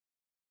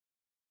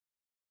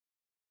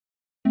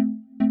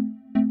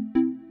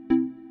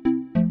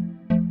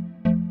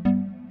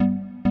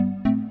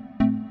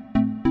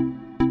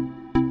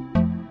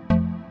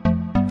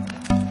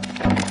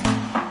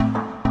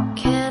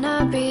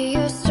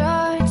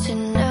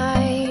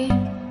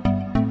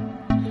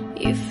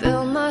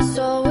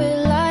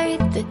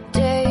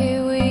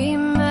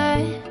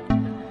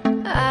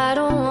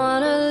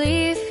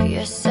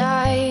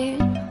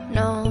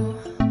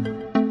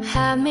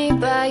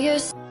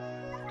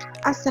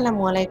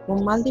আসসালামু আলাইকুম।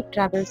 মালদ্বীপ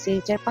ট্রাভেল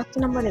সিরিজের ৫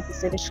 নম্বর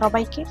এপিসোডে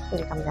সবাইকে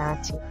ওয়েলকাম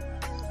জানাচ্ছি।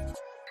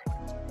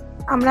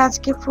 আমরা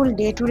আজকে ফুল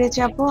ডে ট্যুরে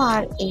যাব,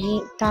 আর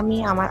এইটা আমি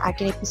আমার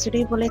আগের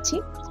এপিসোডেই বলেছি।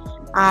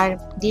 আর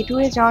ডে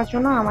ট্যুরে যাওয়ার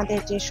জন্য আমাদের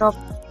যেসব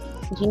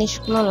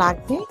জিনিসগুলো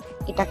লাগবে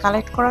এটা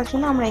কালেক্ট করার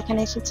জন্য আমরা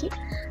এখানে এসেছি।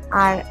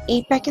 আর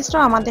এই প্যাকেজটা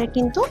আমাদের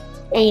কিন্তু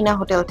এইনা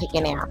হোটেল থেকে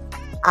নেওয়া।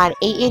 আর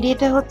এই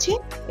এরিয়াটা হচ্ছে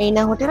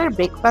এইনা হোটেলের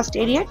ব্রেকফাস্ট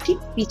এরিয়ার ঠিক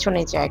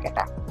পিছনের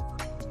জায়গাটা।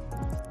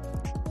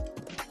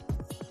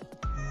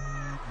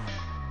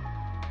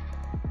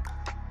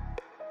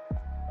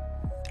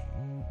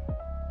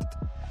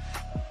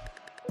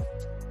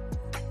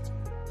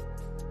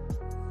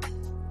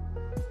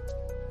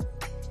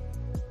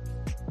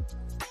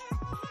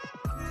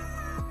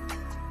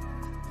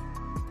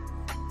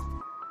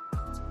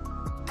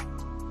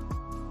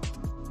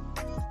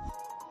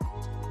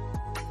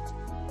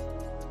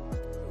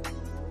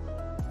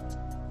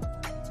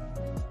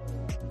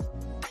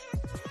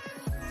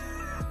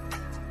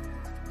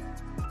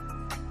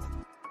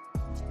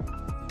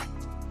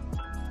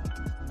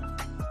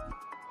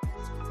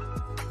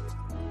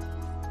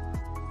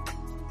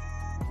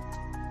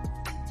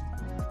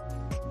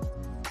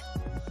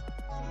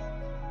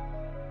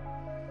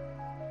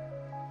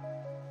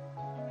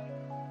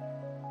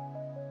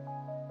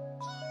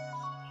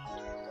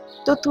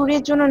 তো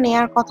ট্যুরের জন্য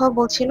নেয়ার কথা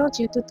বলছিল,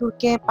 যেহেতু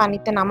ট্যুরকে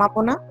পানিতে নামাবো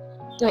না,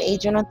 তো এই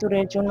জন্য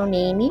ট্যুরের জন্য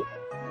নেইনি,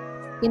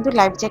 কিন্তু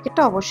লাইফ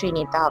জ্যাকেটটা অবশ্যই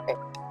নিতে হবে।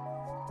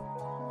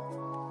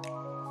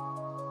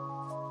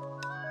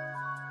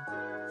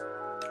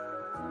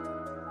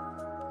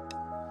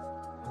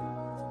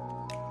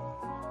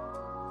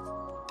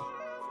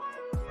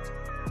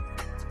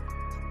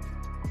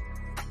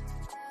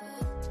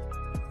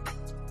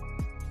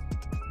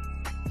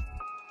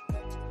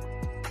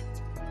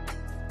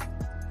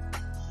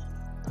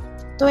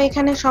 তো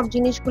এখানে সব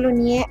জিনিসগুলো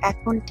নিয়ে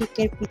এখন ঠিক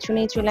এর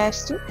পিছনেই চলে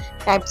আসছি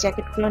লাইফ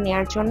জ্যাকেটগুলো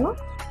নেওয়ার জন্য।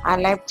 আর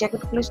লাইফ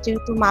জ্যাকেটগুলো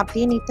যেহেতু মাপ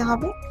দিয়ে নিতে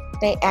হবে,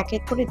 তাই এক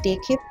এক করে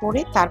দেখে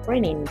পরে তারপরে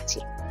নিয়ে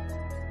নিচ্ছি।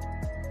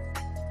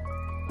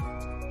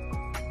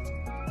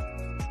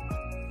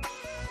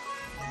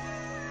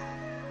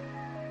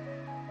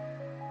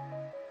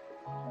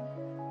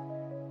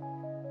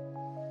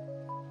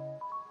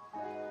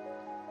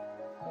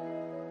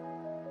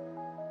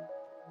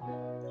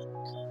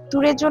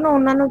 ট্যুরের জন্য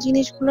অন্যান্য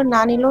জিনিসগুলো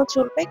না নিলেও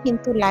চলবে,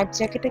 কিন্তু লাইফ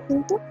জ্যাকেটটা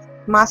কিন্তু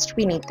মাস্ট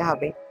বি নিতে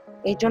হবে।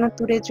 এই জন্য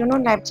ট্যুরের জন্য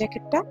লাইফ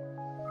জ্যাকেটটা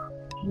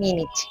নিয়ে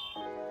নিচ্ছি।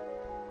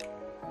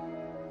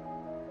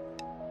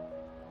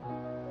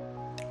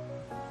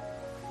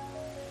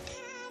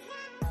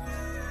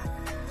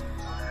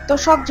 তো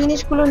সব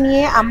জিনিসগুলো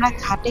নিয়ে আমরা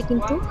ঘাটে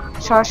কিন্তু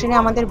সরাসরি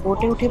আমাদের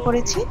বোটে উঠে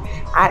পড়েছি।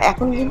 আর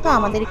এখন কিন্তু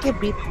আমাদেরকে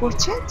ব্রিফ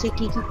করছে যে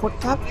কি কি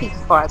করতে হবে, কি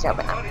কি করা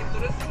যাবে না।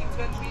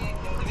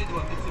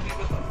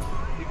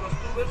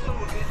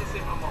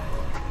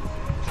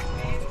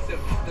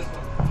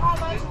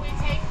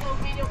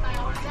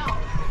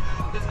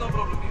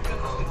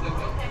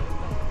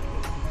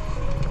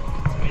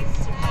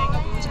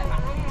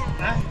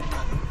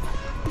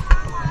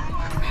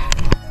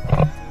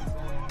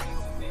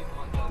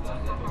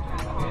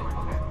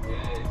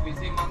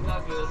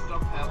 We'll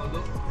stop, have a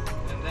look,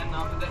 and then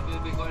after that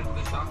we'll be going to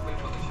the shark bay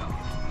for the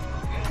sharks.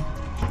 Okay.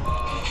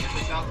 With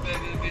the shark bay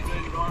we'll be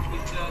doing drone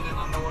pictures and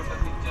underwater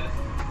pictures.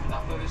 And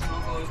after we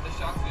snorkel with the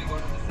sharks, we go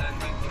to the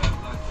sandbank to have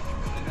lunch.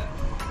 Okay.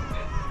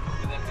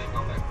 And then we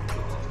come back to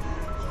the boat.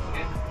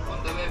 Okay. On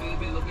the way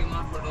we'll be looking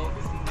out for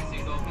dolphins. If we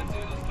see dolphins,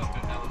 we will stop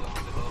and have a look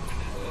at the dolphin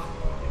as well.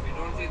 If we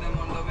don't see them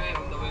on the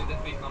way that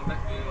we come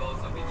back, we will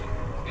also be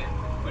checking. Okay.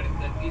 But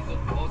that is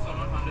also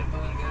not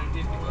 100%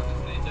 guaranteed because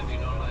it's nature. We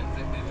don't know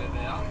exactly where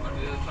they are, but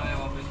we will try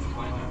our best to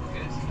find out.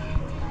 Okay.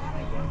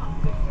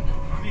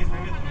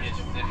 Yes,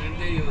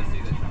 definitely you will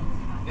see that.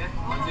 Okay.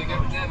 Once you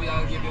get there, we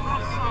will give you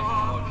more information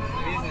about the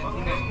reason.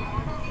 Okay.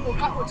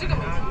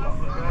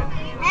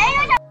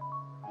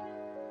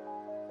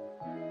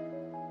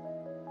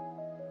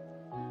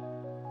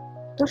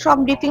 তো সব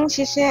briefing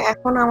শেষে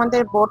এখন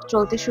আমাদের boat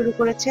চলতে শুরু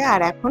করেছে, আর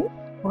এখন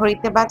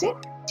ঘড়িতে বাজে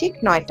ঠিক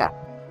 9টা।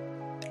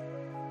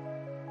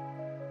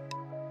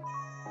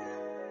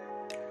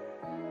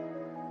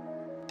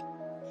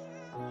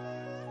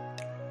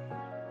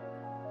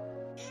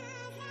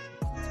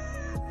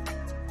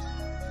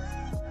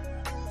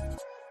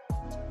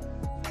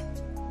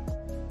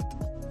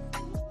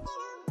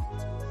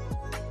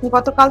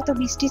 গতকাল তো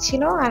বৃষ্টি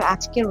ছিল, আর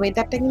আজকের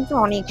ওয়েদারটা কিন্তু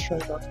অনেক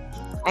সুন্দর,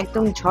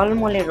 একদম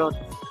ঝলমলে রোদ।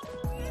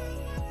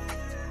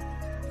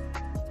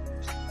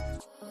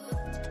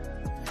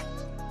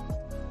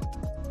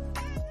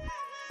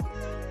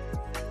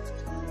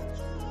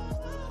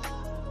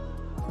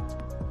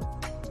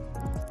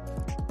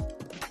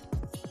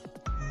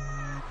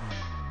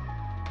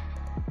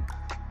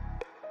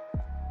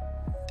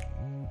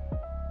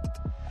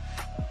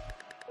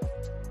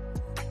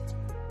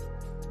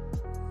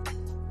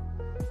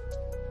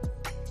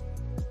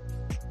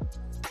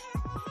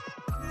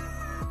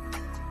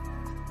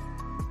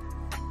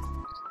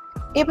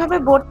 এভাবে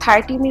বোট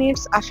 30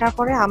 মিনিটস আসার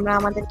পরে আমরা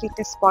আমাদেরকে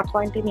একটা স্পট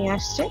পয়েন্টে নিয়ে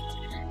আসছে।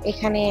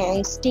 এখানে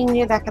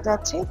স্টিংরে দেখা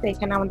যাচ্ছে, তো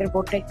এখানে আমাদের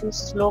বোটটা একটু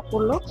স্লো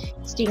করলো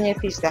স্টিংরে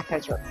ফিশ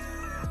দেখার জন্য।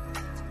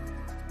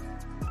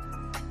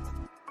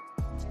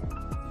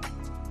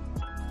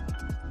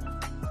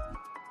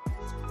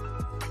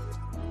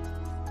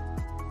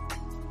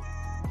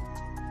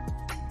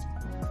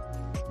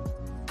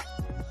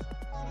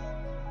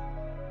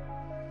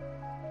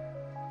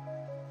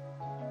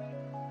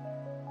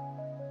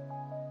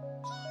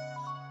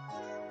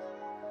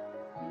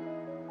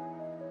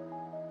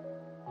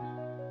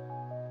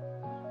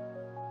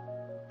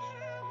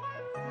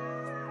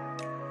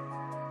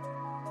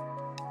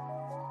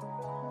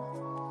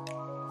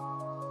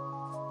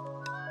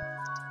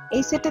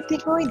 এই সেটের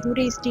থেকে ওই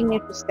দূরে স্টিংরে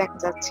ফিশ দেখা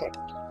যাচ্ছে।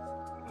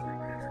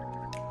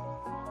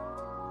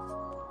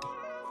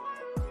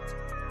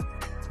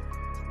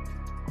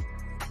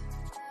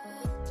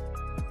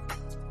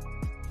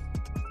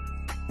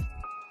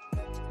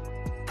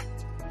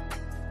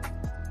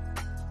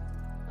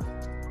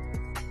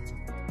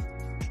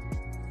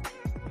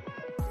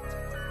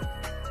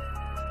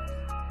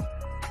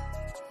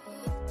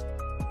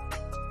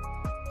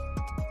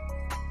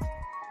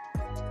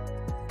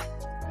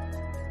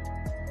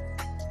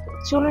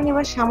 চলুন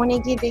এবার সামনে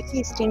গিয়ে দেখি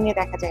স্টিংরে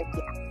দেখা যায়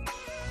কিনা।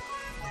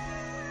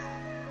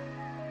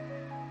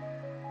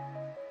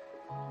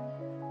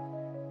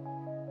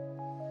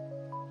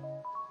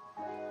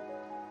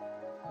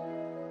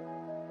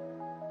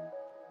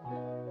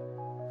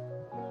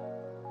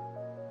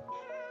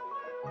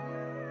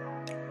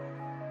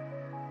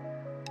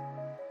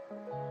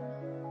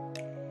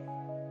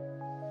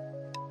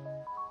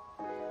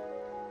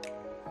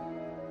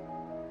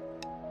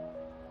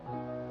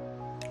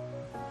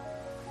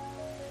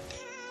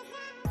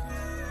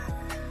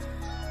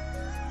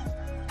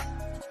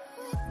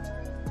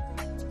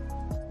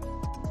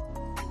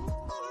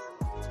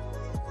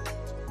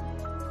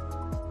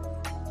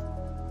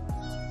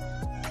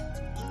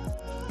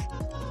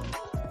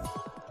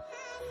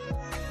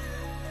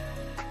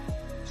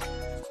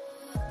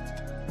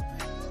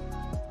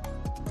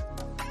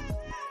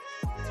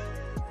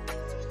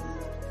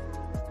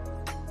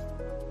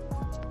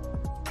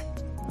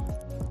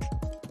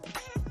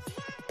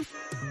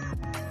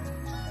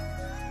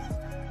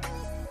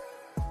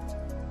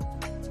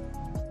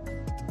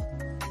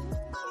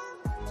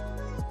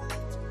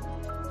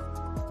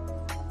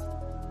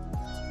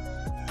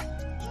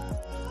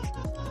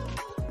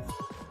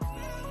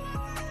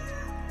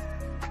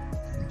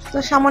 তো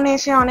সামনে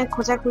এসে অনেক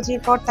খোঁজাখুঁজির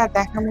পর তার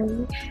দেখা মিলল।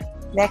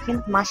 দেখেন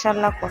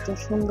মাশাআল্লাহ কত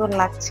সুন্দর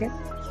লাগছে।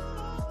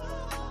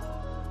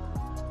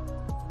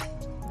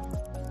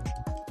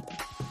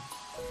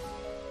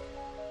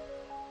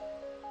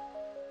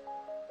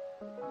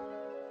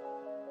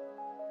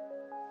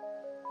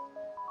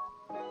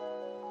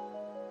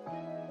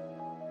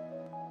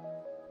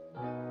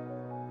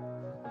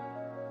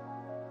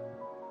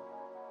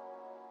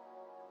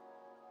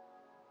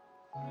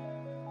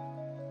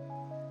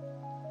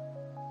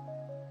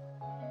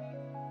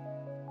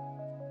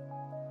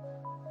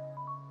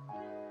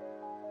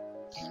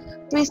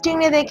 তো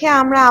স্টিংরে দেখে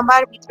আমরা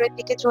আবার ভিতরের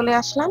দিকে চলে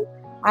আসলাম,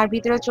 আর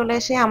ভিতরে চলে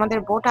এসে আমাদের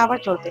বোট আবার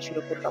চলতে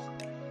শুরু করলো।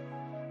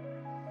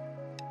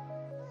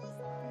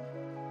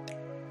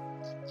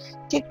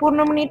 ঠিক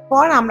 15 মিনিট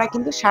পর আমরা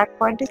কিন্তু শার্ক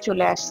পয়েন্টে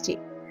চলে আসছি,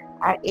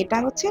 আর এটা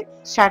হচ্ছে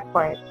শার্ক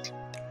পয়েন্ট।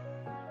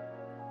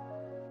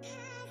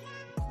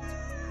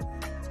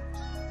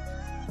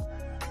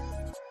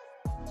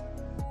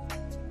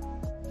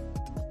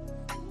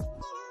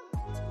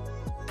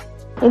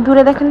 এই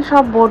দূরে দেখেন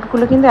সব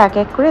বোটগুলো কিন্তু এক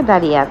এক করে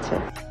দাঁড়িয়ে আছে।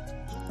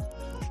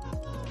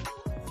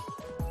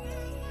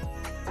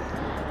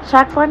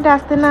 শার্ক পয়েন্টে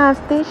আসতে না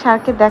আসতেই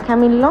শার্কের দেখা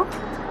মিলল।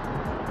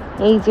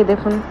 এই যে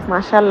দেখুন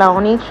মাশাআল্লাহ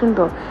অনেক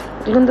সুন্দর।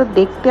 এটা কিন্তু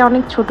দেখতে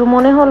অনেক ছোট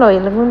মনে হলো,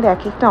 এগুলো কিন্তু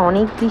এক একটা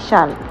অনেক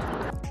বিশাল।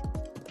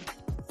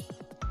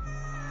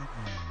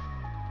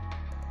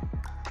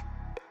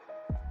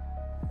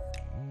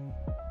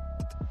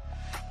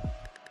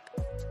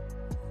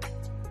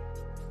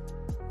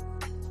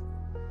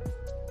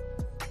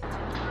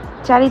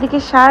 চারিদিকে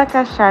শার্ক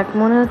আর শার্ক,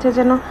 মনে হচ্ছে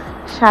যেন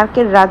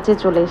শার্কের রাজ্যে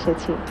চলে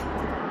এসেছি।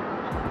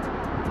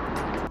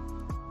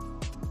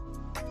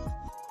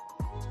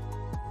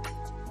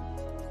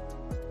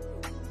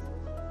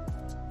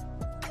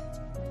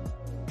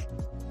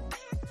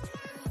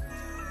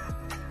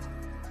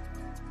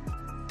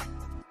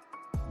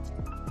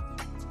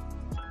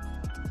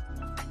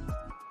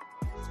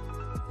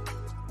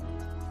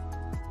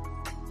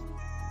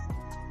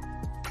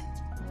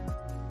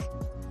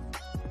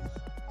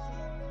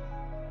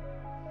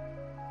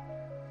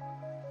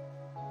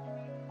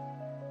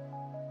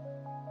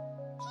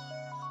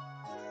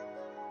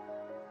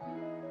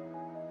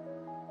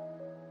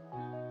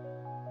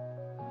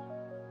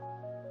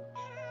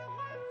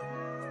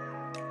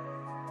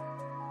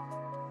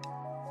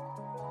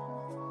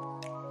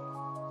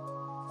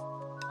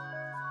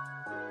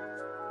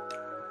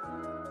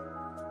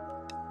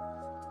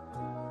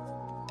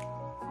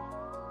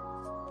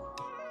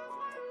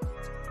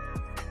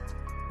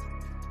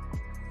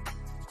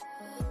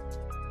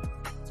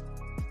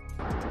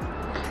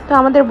 তো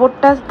আমাদের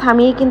বোটটা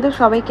থামিয়ে কিন্তু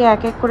সবাইকে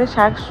এক এক করে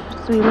শার্ক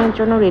সুইমের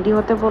জন্য রেডি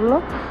হতে বললো।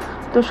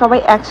 তো সবাই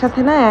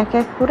একসাথে না এক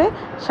এক করে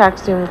শার্ক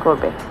সুইম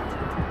করবে।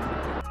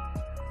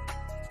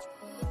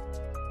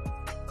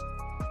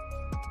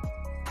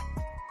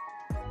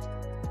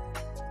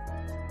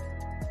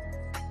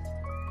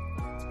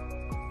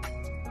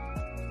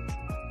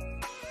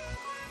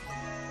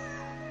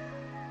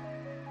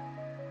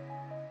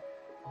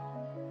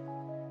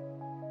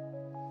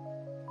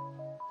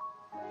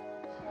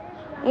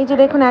 এই যে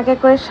দেখুন এক এক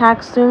করে শার্ক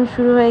সুইম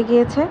শুরু হয়ে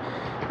গিয়েছে।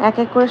 এক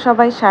এক করে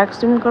সবাই শার্ক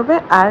সুইম করবে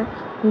আর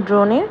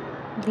ড্রোনের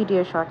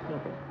ভিডিও শট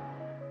নেবে।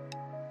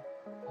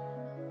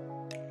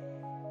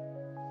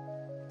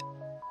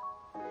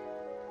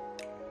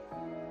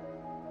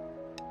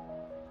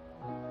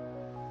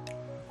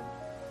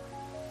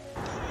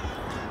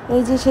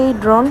 এই যে সেই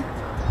ড্রোন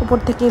উপর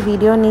থেকে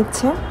ভিডিও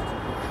নিচ্ছে।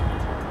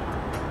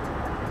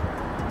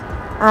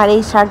 আর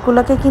এই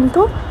শার্কগুলোকে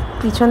কিন্তু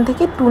পিছন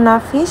থেকে টুনা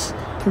ফিশ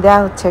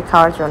দেওয়া হচ্ছে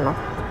খাওয়ার জন্য।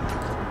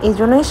 এই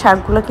জন্যই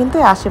শার্কগুলো কিন্তু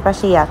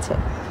আশেপাশেই আছে।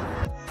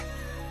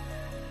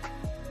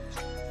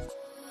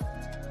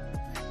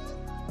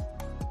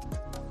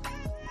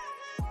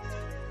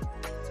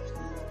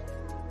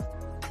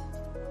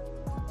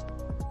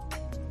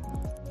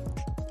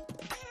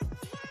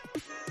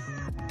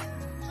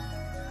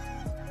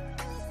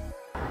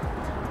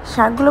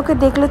 শার্কগুলোকে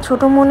দেখলে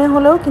ছোট মনে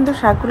হলেও কিন্তু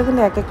শার্কগুলো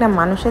কিন্তু এক একটা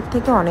মানুষের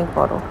থেকে অনেক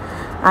বড়।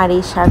 আর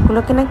এই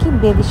শার্কগুলোকে নাকি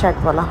বেবি শার্ক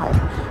বলা হয়।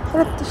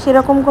 এরা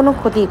সেরকম কোনো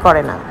ক্ষতি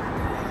করে না।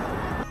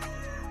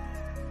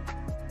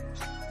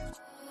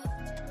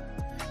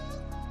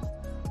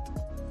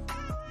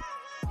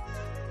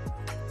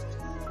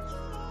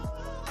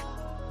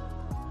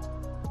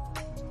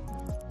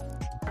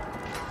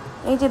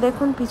 এই যে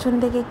দেখুন পিছন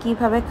থেকে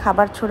কিভাবে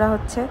খাবার ছোড়া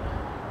হচ্ছে।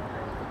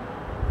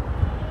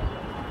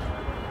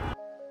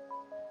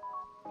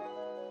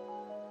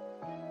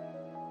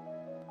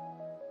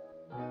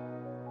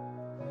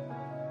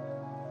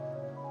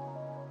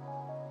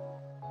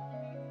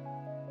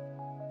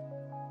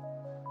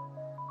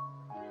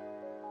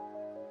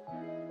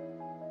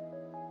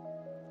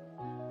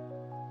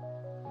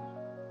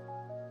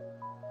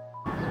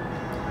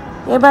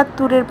 এবার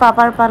তুরের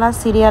পাপার পালা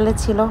সিরিয়ালে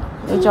ছিল।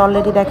 এই যে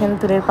অলরেডি দেখেন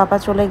তুরের পাপা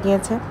চলে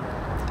গিয়েছে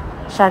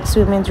শার্ক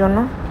সুইমের জন্য।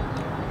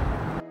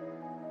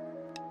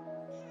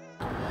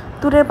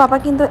 তুরের পাপা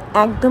কিন্তু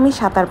একদমই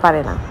সাঁতার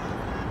পারে না,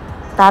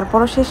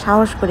 তারপরও সে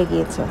সাহস করে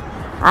গিয়েছে।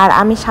 আর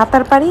আমি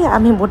সাঁতার পারি,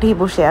 আমি বোটেই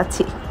বসে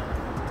আছি।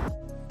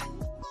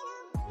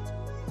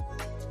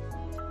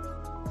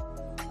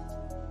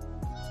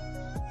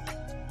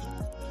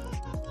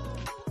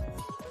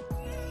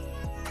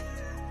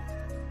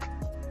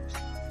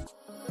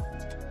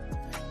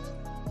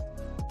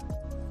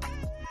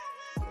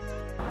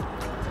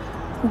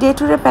 ডে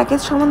ট্যুরের প্যাকেজ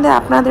সম্বন্ধে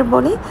আপনাদের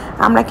বলি,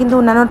 আমরা কিন্তু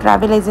অন্যান্য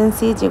ট্রাভেল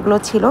এজেন্সি যেগুলো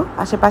ছিল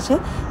আশেপাশে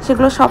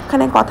সেগুলো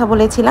সবখানে কথা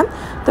বলেছিলাম।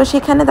 তো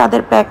সেখানে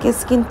তাদের প্যাকেজ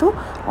কিন্তু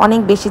অনেক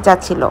বেশি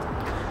চাচ্ছিল।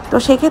 তো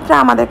সেক্ষেত্রে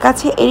আমাদের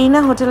কাছে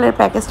এরিনা হোটেলের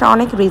প্যাকেজটা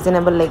অনেক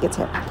রিজনেবল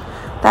লেগেছে।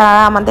 তারা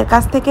আমাদের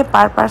কাছ থেকে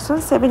পার পারসন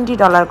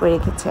 $70 করে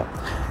রেখেছে।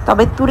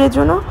 তবে ট্যুরের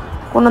জন্য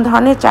কোনো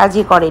ধরনের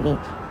চার্জই করেনি,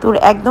 ট্যুর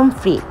একদম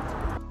ফ্রি।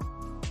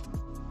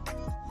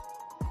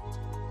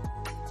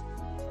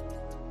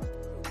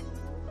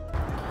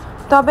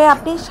 তবে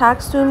আপনি শার্ক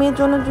সুইমের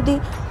জন্য যদি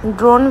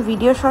ড্রোন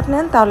ভিডিও শট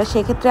নেন তাহলে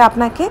সেক্ষেত্রে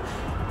আপনাকে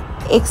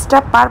এক্সট্রা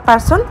পার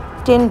পারসন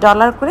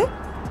 $10 করে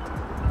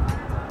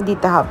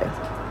দিতে হবে।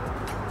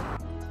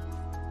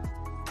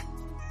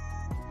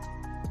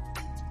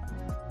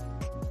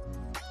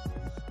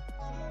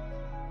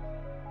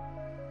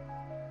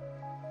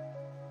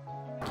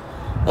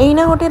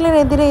 এরিনা হোটেলের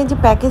এদের এই যে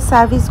প্যাকেজ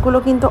সার্ভিসগুলো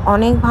কিন্তু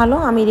অনেক ভালো,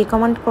 আমি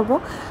রিকমেন্ড করব।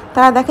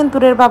 তারা দেখেন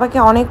তুরের বাবাকে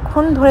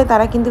অনেকক্ষণ ধরে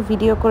তারা কিন্তু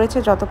ভিডিও করেছে,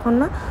 যতক্ষণ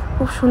না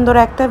খুব সুন্দর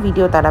একটা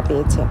ভিডিও তারা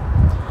পেয়েছে।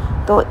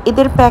 তো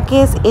এদের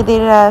প্যাকেজ,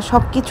 এদের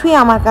সব কিছুই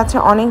আমার কাছে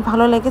অনেক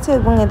ভালো লেগেছে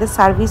এবং এদের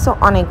সার্ভিসও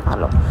অনেক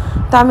ভালো।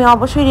 তো আমি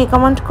অবশ্যই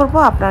রিকমেন্ড করব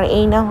আপনারা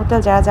এরিনা হোটেল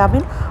যারা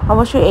যাবেন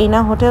অবশ্যই এরিনা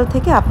হোটেল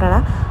থেকে আপনারা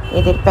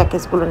এদের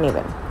প্যাকেজগুলো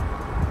নেবেন।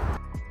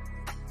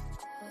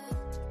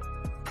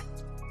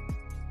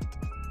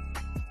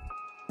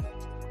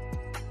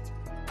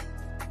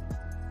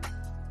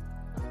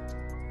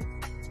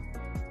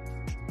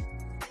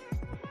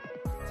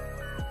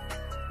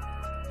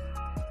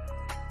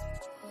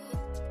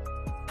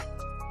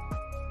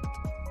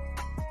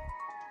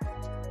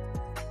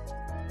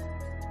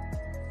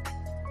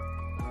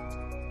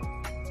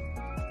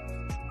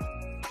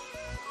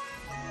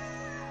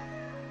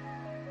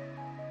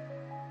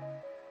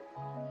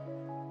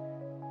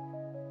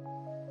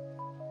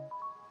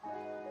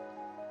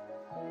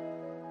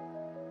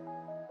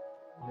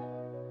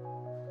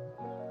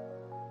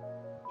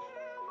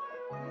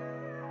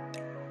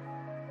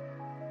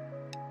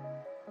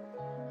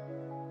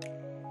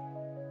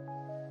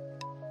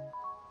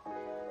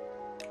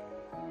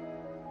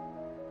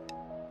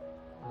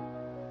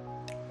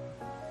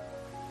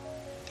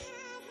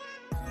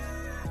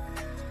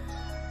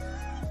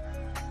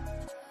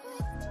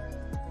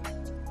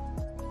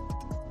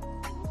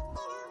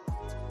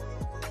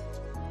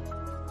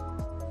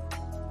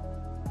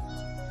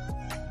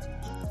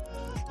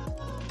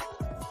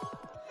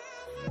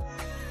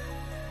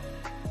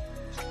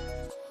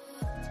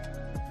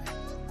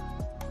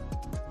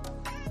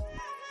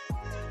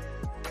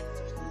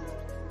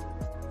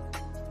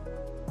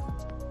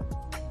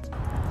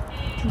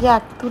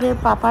 যাক, ট্যুরের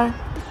পাপার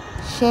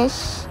শেষ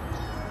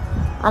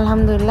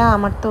আলহামদুলিল্লাহ।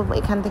 আমার তো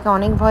এখান থেকে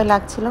অনেক ভয়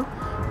লাগছিল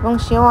এবং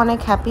সেও অনেক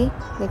হ্যাপি,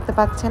 দেখতে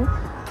পাচ্ছেন।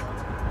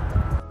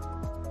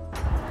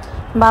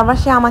 বারবার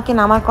সে আমাকে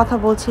নামার কথা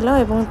বলছিল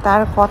এবং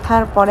তার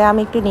কথার পরে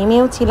আমি একটু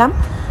নেমেও ছিলাম,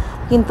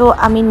 কিন্তু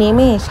আমি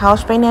নেমে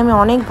সাহস পাইনি। আমি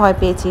অনেক ভয়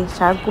পেয়েছি,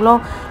 শার্কগুলো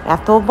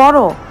এত বড়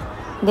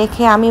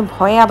দেখে আমি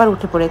ভয়ে আবার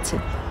উঠে পড়েছি।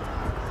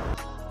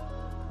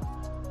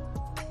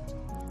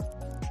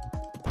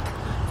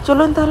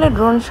 চলুন তাহলে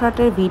ড্রোন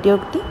শটের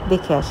ভিডিওটি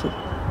দেখে আসি।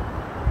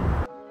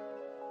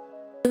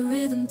 The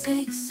rhythm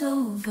takes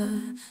over,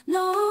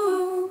 no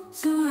room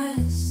to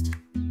rest.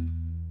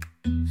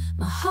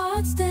 My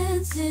heart's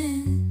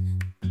dancing,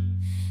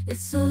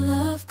 it's a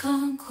love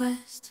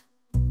conquest.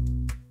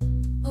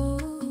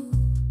 Oh,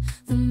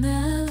 the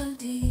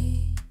melody,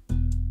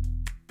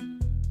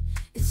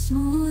 it's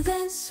smooth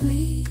and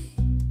sweet,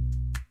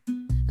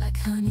 like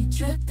honey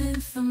dripping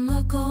from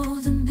a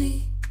golden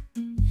bee.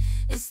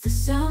 It's the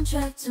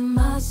soundtrack to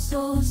my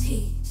soul's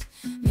heat,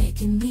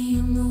 making me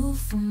move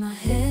from my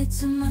head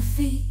to my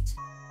feet.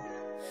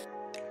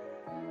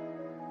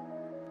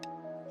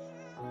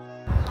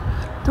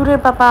 ট্যুরের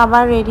পাপা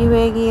আবার ready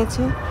হয়ে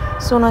গিয়েছে,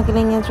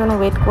 স্নোকেলিংয়ের জন্য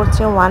wait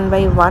করছে 1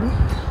 by 1।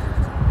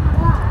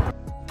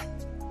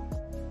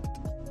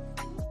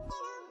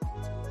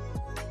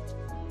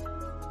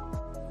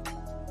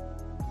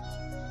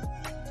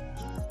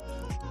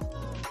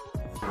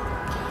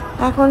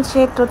 এখন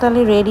সে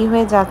totally ready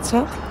হয়ে যাচ্ছে,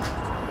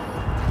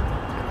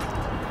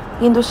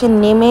 কিন্তু সে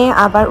নেমে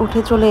আবার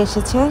উঠে চলে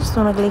এসেছে।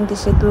 স্নোকেলিংটি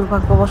সে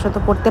দুর্ভাগ্যবশত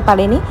করতে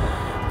পারেনি,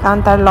 কারণ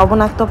তার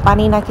লবণাক্ত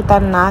পানি নাকি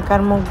তার নাক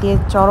আর মুখ দিয়ে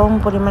চরম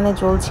পরিমাণে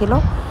জ্বলছিল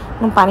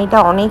এবং পানিটা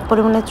অনেক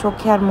পরিমাণে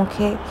চোখে আর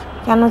মুখে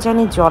কেন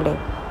জানি জ্বলে।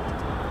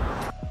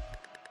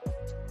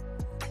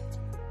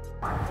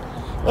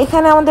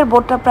 এখানে আমাদের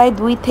বোটটা প্রায়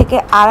 2 থেকে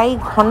 2.5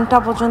 ঘন্টা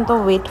পর্যন্ত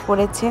ওয়েট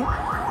করেছে,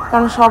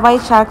 কারণ সবাই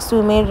শার্ক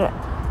সুইমের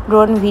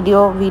ড্রোন ভিডিও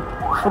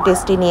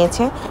ফুটেজটি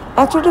নিয়েছে।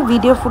 অ্যাকচুয়ালি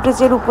ভিডিও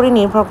ফুটেজের উপরে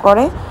নির্ভর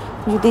করে,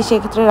 যদি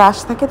সেক্ষেত্রে রাশ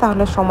থাকে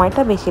তাহলে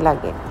সময়টা বেশি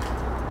লাগে।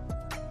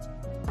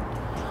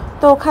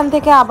 তো ওখান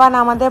থেকে আবার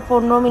আমাদের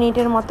 15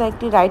 মিনিটের মতো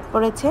একটি রাইড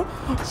পড়েছে।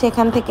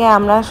 সেখান থেকে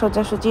আমরা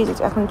সোজাসুজি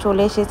এখন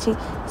চলে এসেছি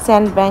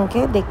স্যান্ড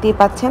ব্যাংকে, দেখতেই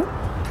পাচ্ছেন।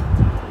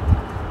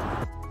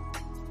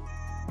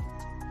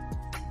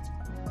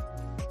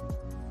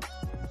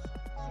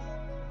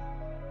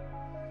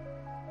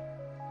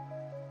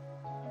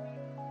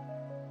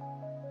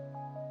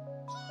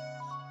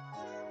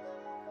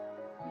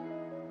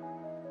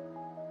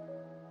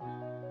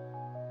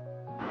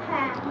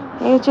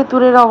 এই হচ্ছে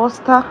ট্যুরের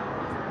অবস্থা।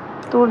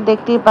 ট্যুর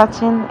দেখতেই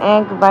পাচ্ছেন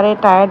একবারে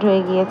টায়ার্ড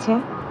হয়ে গিয়েছে।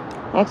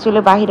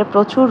 অ্যাকচুয়ালি বাহিরে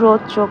প্রচুর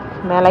রোদ, চোখ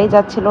মেলাই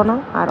যাচ্ছিল না,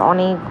 আর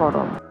অনেক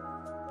গরম।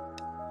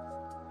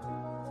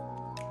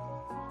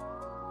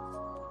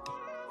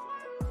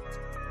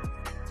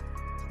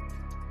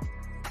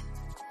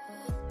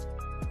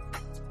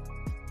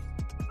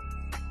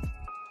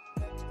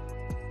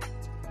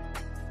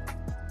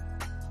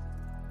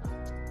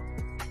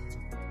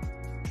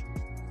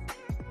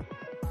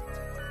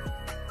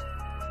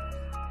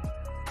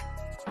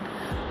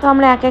 তো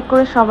আমরা এক এক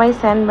করে সবাই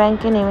স্যান্ড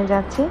ব্যাংকে নেমে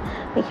যাচ্ছি।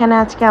 এখানে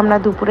আজকে আমরা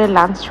দুপুরে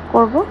লাঞ্চ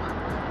করব।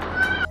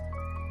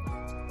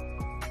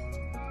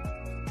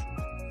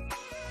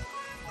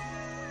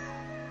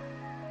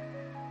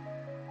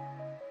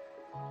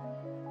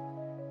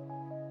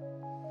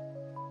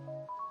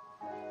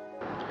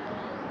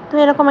 তো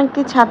এরকম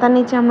একটি ছাতার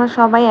নিচে আমরা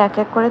সবাই এক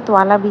এক করে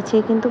তোয়ালা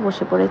বিছিয়ে কিন্তু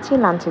বসে পড়েছি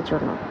লাঞ্চের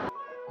জন্য।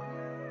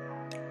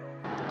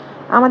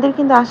 আমাদের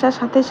কিন্তু আসার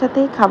সাথে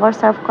সাথেই খাবার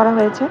সার্ভ করা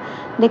হয়েছে।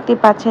 দেখতে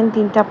পাচ্ছেন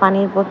 3টা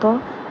পানির বোতল,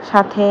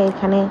 সাথে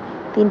এখানে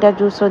 3টা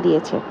জুসও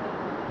দিয়েছে।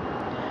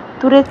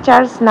 ট্যুরের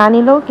চার্জ না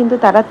নিলেও কিন্তু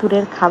তারা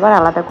ট্যুরের খাবার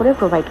আলাদা করে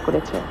প্রোভাইড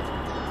করেছে।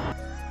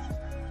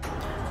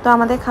 তো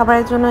আমাদের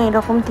খাবারের জন্য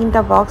এরকম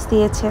 3টা বক্স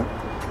দিয়েছে,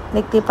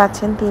 দেখতেই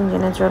পাচ্ছেন 3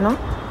 জনের জন্য।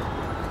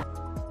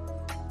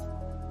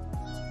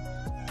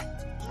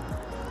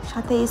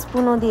 সাথে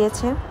স্পুনও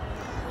দিয়েছে।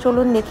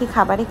 চলুন দেখি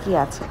খাবারে কি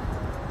আছে।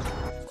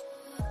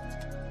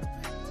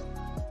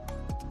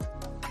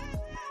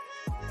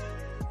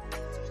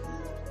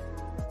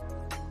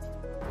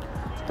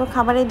 তো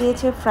খাবারে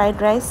দিয়েছে ফ্রাইড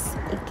রাইস,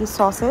 একটি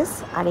সসেস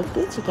আর একটি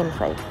চিকেন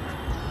ফ্রাই।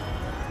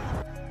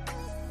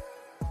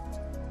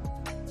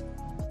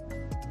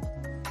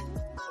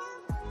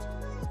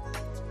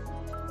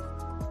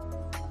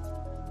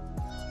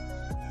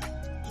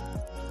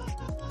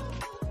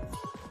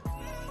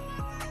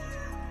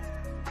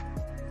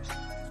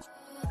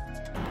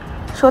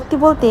 সত্যি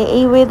বলতে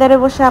এই ওয়েদারে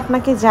বসে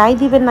আপনাকে যাই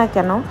দিবেন না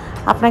কেন,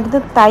 আপনার কিন্তু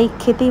তাই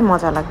খেতেই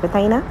মজা লাগবে,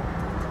 তাই না?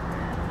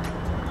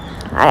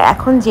 আর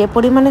এখন যে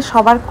পরিমাণে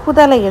সবার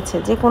ক্ষুধা লেগেছে,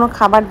 যে কোনো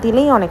খাবার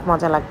দিলেই অনেক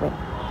মজা লাগবে।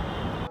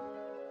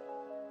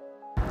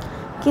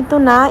 কিন্তু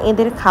না,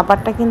 এদের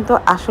খাবারটা কিন্তু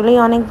আসলেই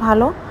অনেক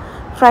ভালো।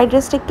 ফ্রাইড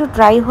রাইসটা একটু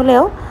ড্রাই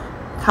হলেও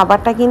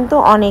খাবারটা কিন্তু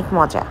অনেক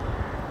মজা।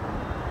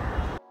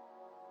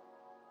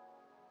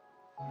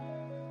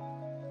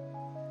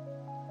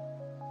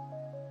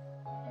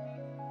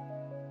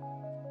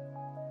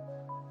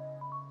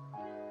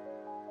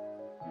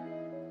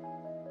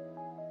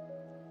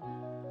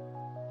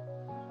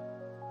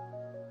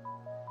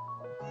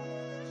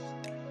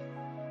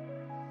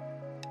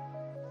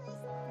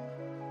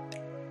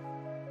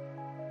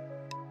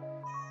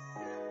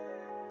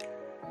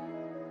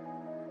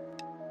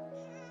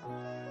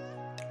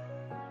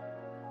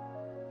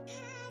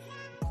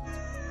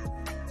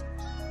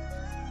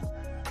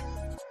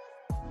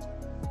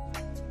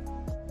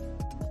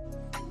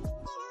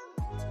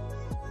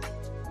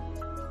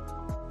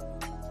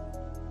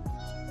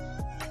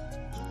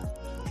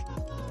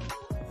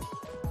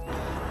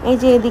 এই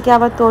যে এদিকে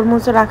আবার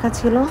তরমুজও রাখা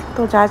ছিল,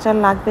 তো যার যার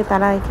লাগবে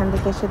তারা এখান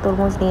থেকে এসে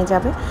তরমুজ নিয়ে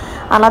যাবে।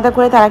 আলাদা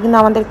করে তারা কিন্তু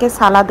আমাদেরকে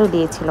সালাদও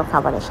দিয়েছিল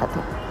খাবারের সাথে।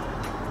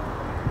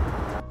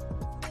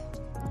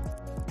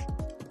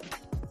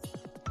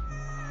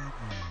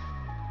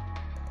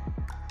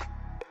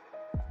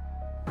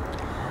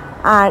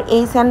 আর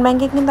এই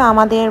স্যান্ডব্যাঙ্কে কিন্তু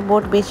আমাদের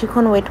বোট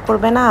বেশিক্ষণ ওয়েট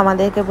করবে না,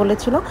 আমাদেরকে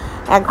বলেছিল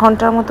 1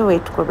 ঘন্টার মতো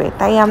ওয়েট করবে।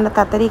 তাই আমরা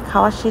তাড়াতাড়ি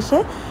খাওয়া শেষে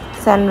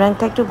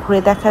স্যান্ডব্যাঙ্কটা একটু ঘুরে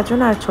দেখার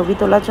জন্য আর ছবি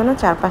তোলার জন্য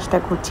চারপাশটা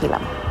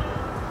ঘুরছিলাম।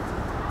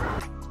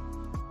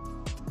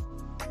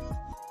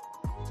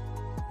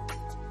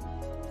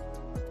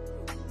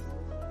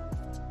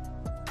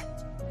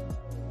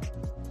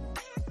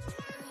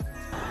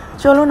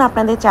 চলুন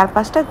আপনাদের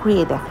চারপাশটা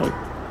ঘুরিয়ে দেখাই।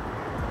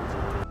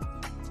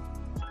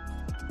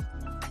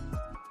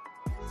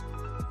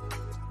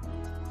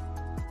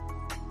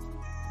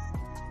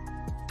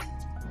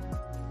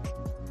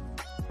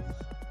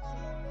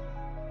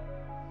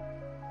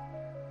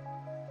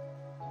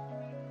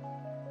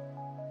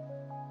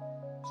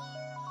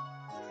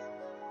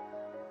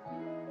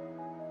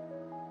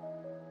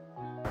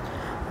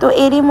 তো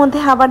এরই মধ্যে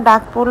আবার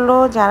ডাক পড়লো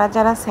যারা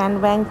যারা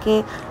স্যান্ডব্যাঙ্কে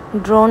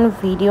ড্রোন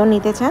ভিডিও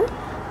নিতে চান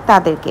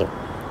তাদেরকে।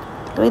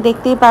 তো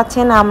দেখতেই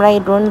পাচ্ছেন আমরা এই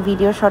ড্রোন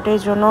ভিডিও শটের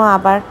জন্য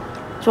আবার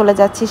চলে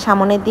যাচ্ছি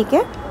সামনের দিকে।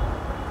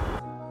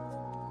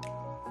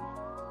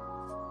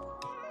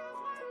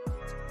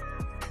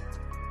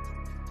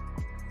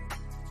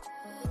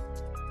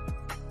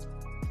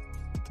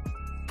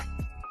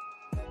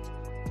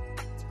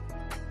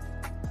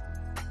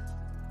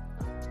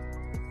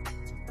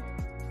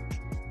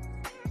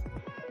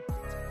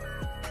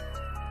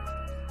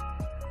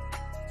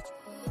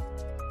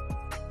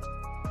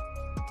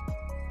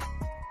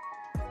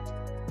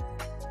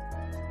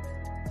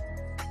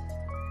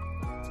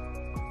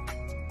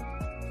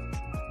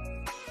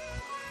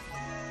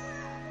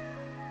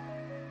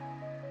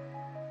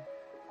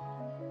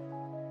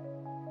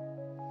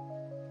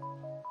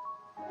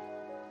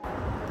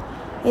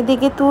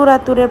 এদিকে তুর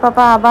আর তুরের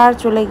পাপা আবার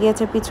চলে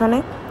গিয়েছে পিছনে,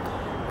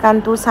 কারণ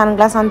তুর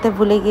সানগ্লাস আনতে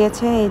ভুলে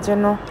গিয়েছে, এই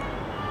জন্য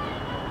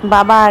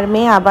বাবা আর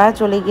মেয়ে আবার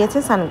চলে গিয়েছে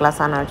সানগ্লাস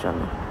আনার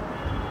জন্য।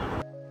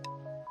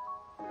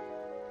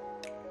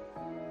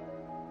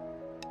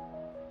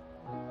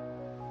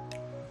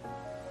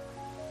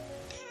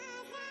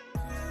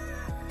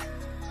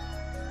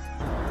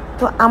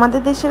 তো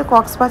আমাদের দেশের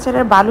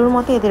কক্সবাজারের বালুর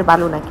মতো এদের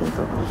বালু না,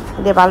 কিন্তু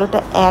এদের বালুটা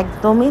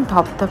একদমই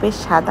ধপধপে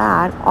সাদা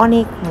আর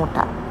অনেক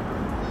মোটা।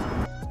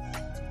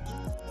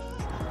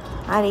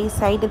 আর এই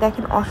সাইডে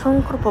দেখেন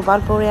অসংখ্য প্রবাল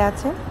পড়ে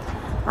আছে,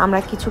 আমরা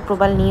কিছু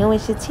প্রবাল নিয়েও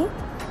এসেছি।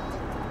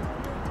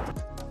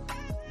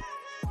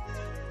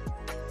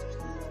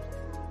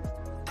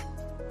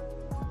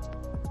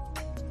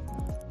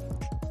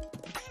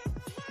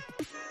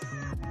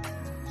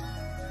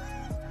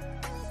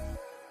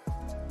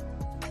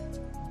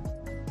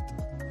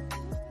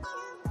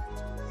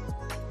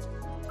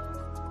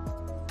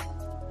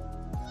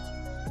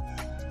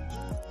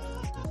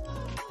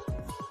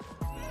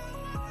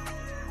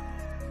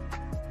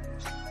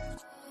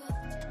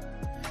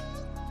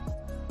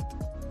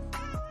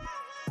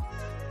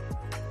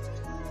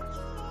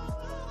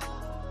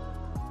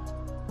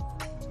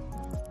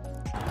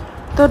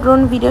 তো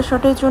ড্রোন ভিডিও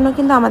শটের জন্য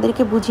কিন্তু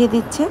আমাদেরকে বুঝিয়ে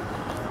দিচ্ছে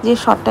যে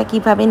শটটা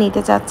কিভাবে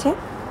নিতে চাচ্ছে।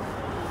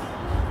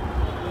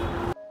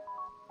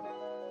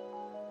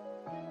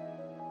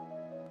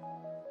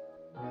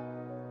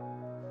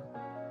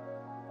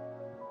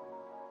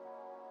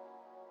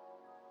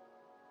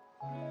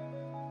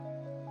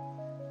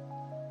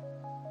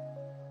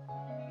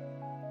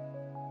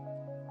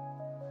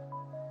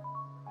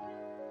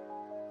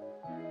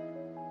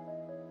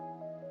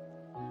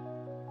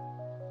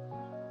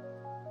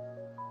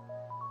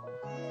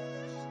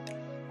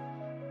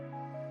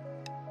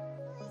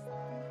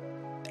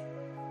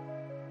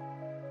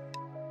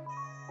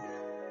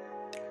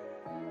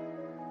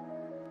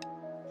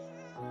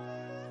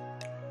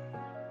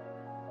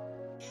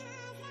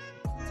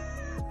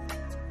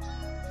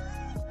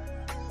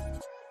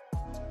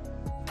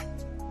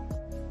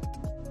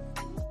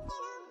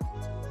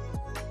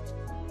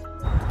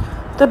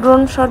 তো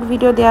ড্রোন শট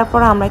ভিডিও দেওয়ার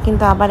পর আমরা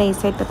কিন্তু আবার এই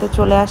সাইডটাতে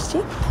চলে আসছি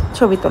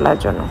ছবি তোলার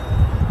জন্য।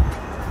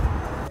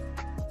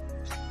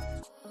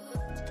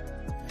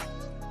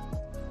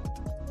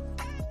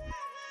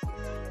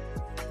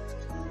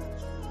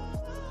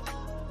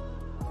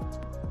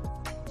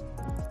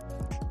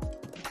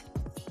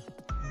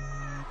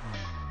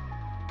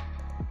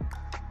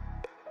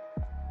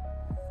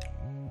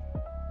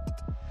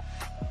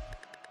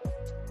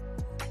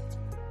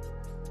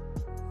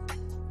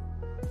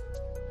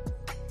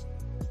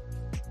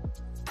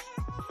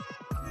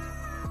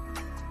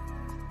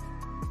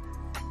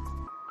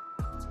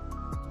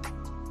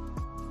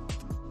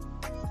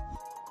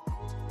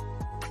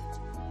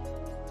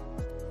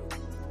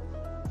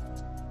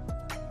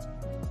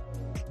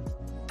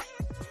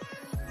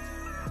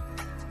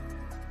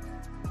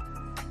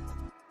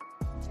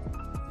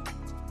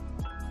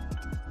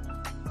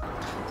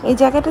 এই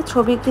জায়গাটার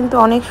ছবি কিন্তু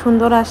অনেক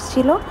সুন্দর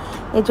আসছিল,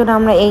 এজন্য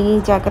আমরা এই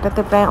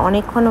জায়গাটাতে প্রায়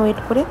অনেকক্ষণ ওয়েট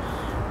করে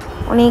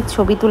অনেক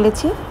ছবি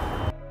তুলেছি।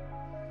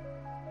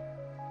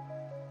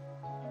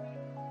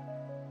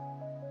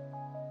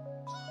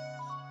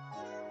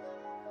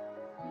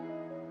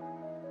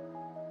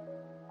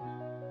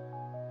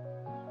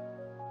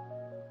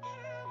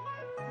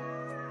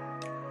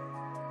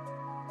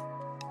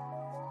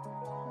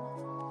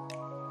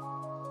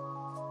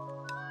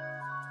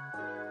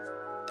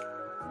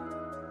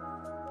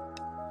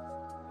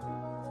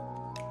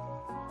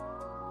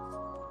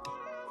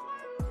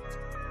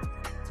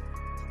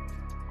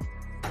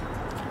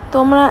 তো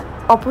আমরা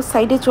অপর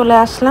সাইডে চলে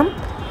আসলাম,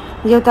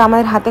 যেহেতু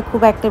আমাদের হাতে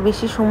খুব একটা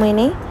বেশি সময়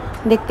নেই।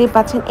 দেখতেই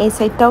পাচ্ছেন এই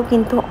সাইডটাও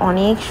কিন্তু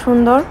অনেক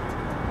সুন্দর,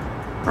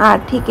 আর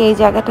ঠিক এই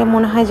জায়গাটায়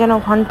মনে হয় যেন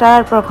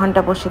ঘন্টার পর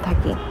ঘন্টা বসে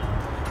থাকি।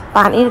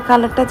 পানির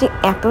কালারটা যে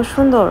এত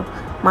সুন্দর,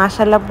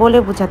 মাশাআল্লাহ বলে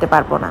বোঝাতে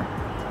পারবো না।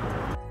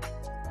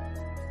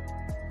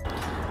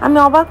 আমি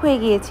অবাক হয়ে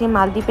গিয়েছি,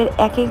 মালদ্বীপের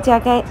এক এক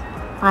জায়গায়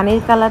পানির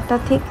কালারটা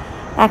ঠিক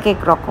এক এক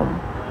রকম,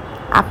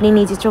 আপনি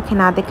নিজে চোখে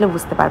না দেখলে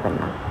বুঝতে পারবেন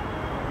না।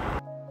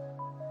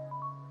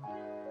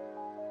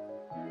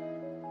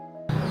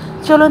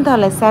 চলুন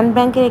তাহলে স্যান্ড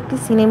ব্যাংকের একটি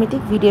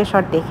সিনেমেটিক ভিডিও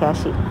শট দেখে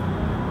আসি।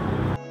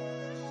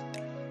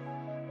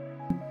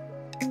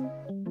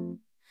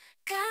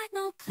 Got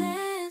no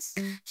plans,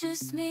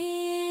 just me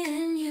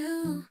and you.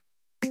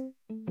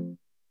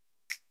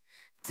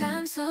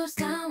 Time slows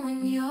down when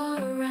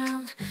you're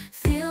around.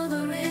 Feel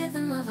the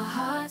rhythm of our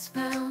hearts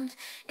pound.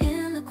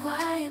 In the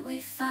quiet we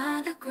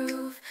find a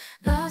groove.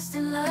 Lost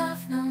in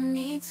love, no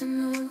need to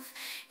move.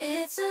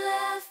 It's a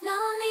love, no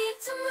need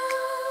to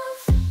move.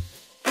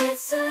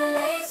 It's a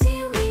lazy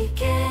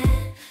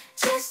weekend,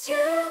 just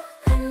you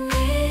and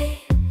me.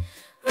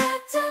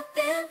 Wrapped up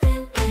in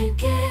pink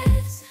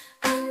blankets,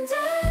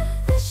 under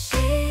the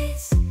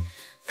sheets.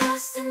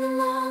 Lost in the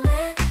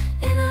moment,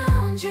 in our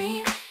own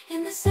dream. In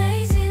this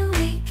lazy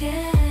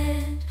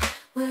weekend,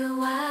 we're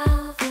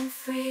wild and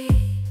free.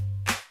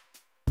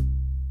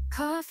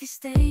 Coffee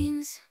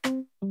stains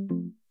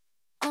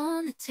on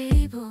the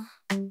table.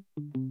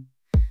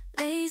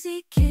 Lazy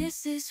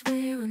kisses,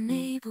 we're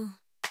unable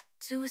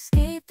to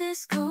escape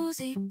this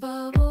cozy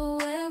bubble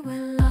where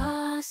we're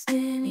lost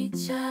in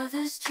each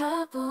other's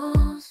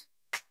troubles.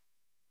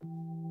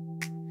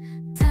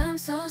 Time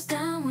slows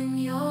down when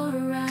you're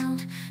around.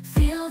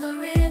 Feel the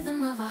rhythm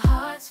of our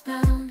hearts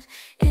pound.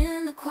 In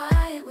the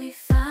quiet we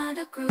find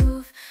a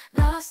groove.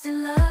 Lost in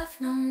love,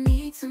 no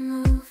need to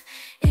move.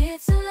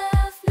 It's a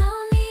love, no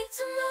need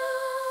to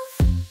move.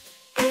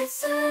 It's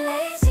a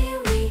lazy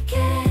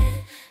weekend,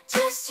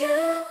 just you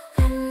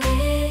and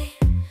me.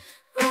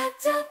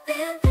 Wrapped up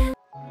in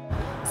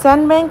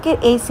sand ব্যাংকের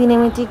এই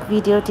cinematic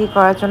ভিডিওটি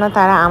করার জন্য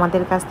তারা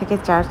আমাদের কাছ থেকে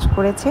charge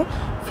করেছে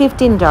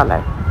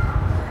 $15।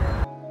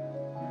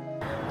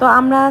 তো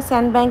আমরা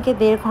স্যান্ড ব্যাংকে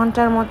 1.5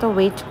 ঘন্টার মতো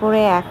ওয়েট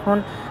করে এখন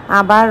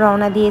আবার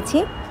রওনা দিয়েছি।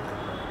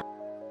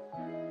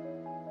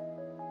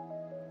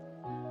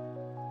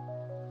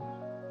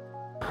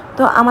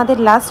 তো আমাদের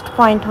লাস্ট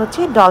পয়েন্ট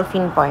হচ্ছে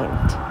ডলফিন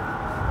পয়েন্ট।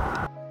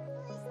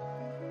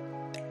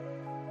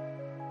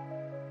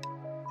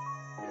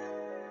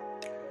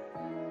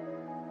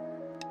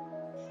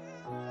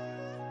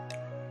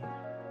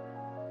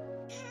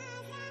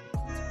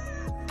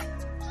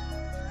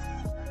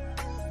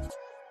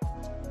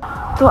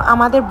 তো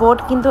আমাদের বোট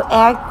কিন্তু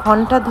 1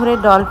 ঘন্টা ধরে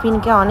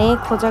ডলফিনকে অনেক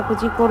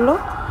খোঁজাখুঁজি করলো,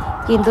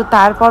 কিন্তু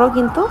তারপরও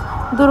কিন্তু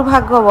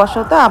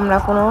দুর্ভাগ্যবশত আমরা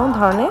কোনো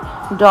ধরনের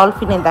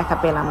ডলফিনের দেখা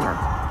পেলাম না।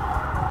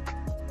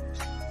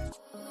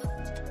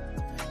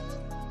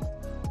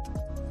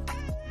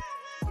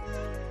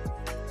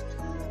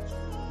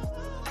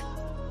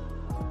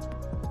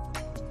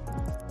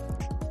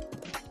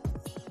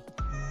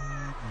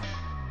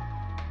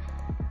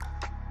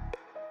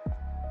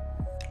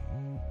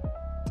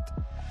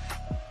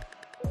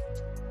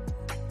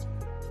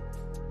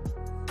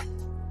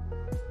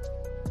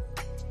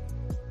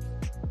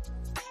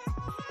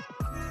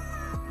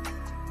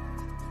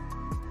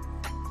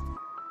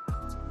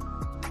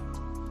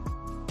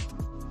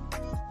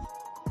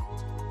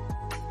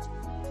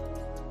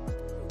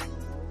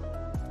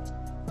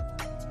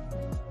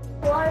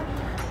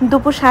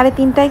 দুপুর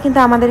 3:30টায় কিন্তু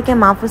আমাদেরকে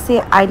মাফুসি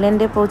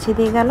আইল্যান্ডে পৌঁছে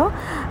দিয়ে গেল,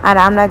 আর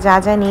আমরা যা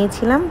যা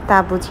নিয়েছিলাম তা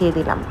বুঝিয়ে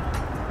দিলাম।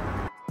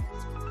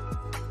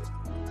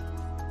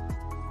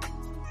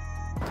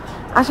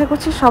 আশা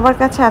করছি সবার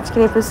কাছে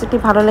আজকের এপিসোডটি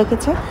ভালো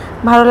লেগেছে।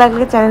 ভালো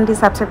লাগলে চ্যানেলটি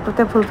সাবস্ক্রাইব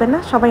করতে ভুলবেন না।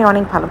 সবাই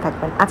অনেক ভালো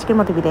থাকবেন। আজকের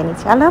মতো বিদায়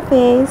নিচ্ছি। আল্লাহ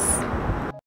হাফেজ।